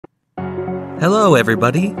Hello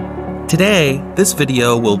everybody! Today, this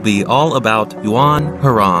video will be all about Yuan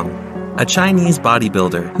Herong, a Chinese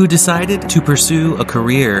bodybuilder who decided to pursue a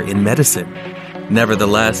career in medicine.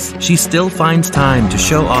 Nevertheless, she still finds time to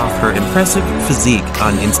show off her impressive physique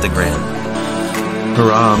on Instagram.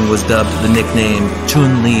 Herong was dubbed the nickname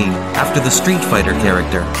Chun-Li after the Street Fighter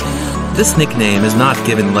character. This nickname is not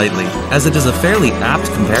given lightly, as it is a fairly apt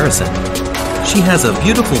comparison. She has a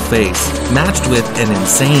beautiful face, matched with an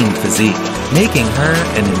insane physique, making her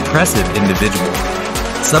an impressive individual.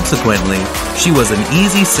 Subsequently, she was an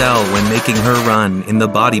easy sell when making her run in the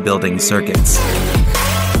bodybuilding circuits.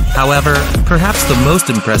 However, perhaps the most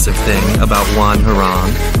impressive thing about Yuan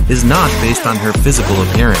Herong is not based on her physical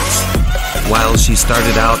appearance. While she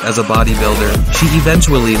started out as a bodybuilder, she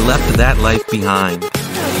eventually left that life behind.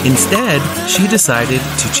 Instead, she decided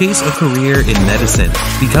to chase a career in medicine,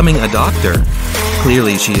 becoming a doctor.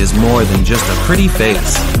 Clearly, she is more than just a pretty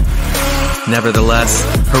face. Nevertheless,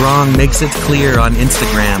 Herong makes it clear on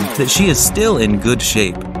Instagram that she is still in good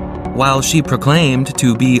shape. While she proclaimed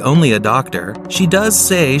to be only a doctor, she does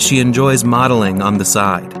say she enjoys modeling on the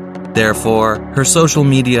side. Therefore, her social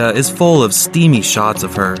media is full of steamy shots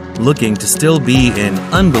of her, looking to still be in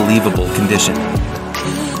unbelievable condition.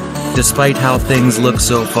 Despite how things look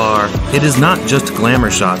so far, it is not just glamour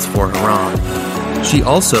shots for Herong. She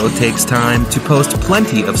also takes time to post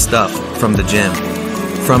plenty of stuff from the gym.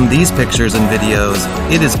 From these pictures and videos,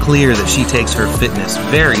 it is clear that she takes her fitness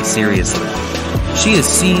very seriously. She is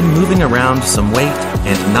seen moving around some weight,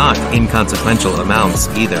 and not inconsequential amounts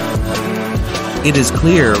either. It is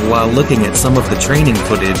clear while looking at some of the training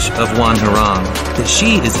footage of Yuan Herong that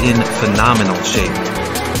she is in phenomenal shape.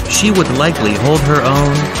 She would likely hold her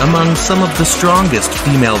own among some of the strongest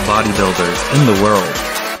female bodybuilders in the world.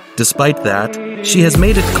 Despite that, she has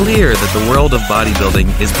made it clear that the world of bodybuilding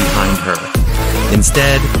is behind her.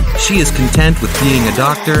 Instead, she is content with being a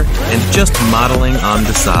doctor and just modeling on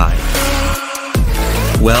the side.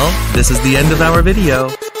 Well, this is the end of our video.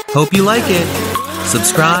 Hope you like it.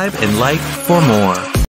 Subscribe and like for more.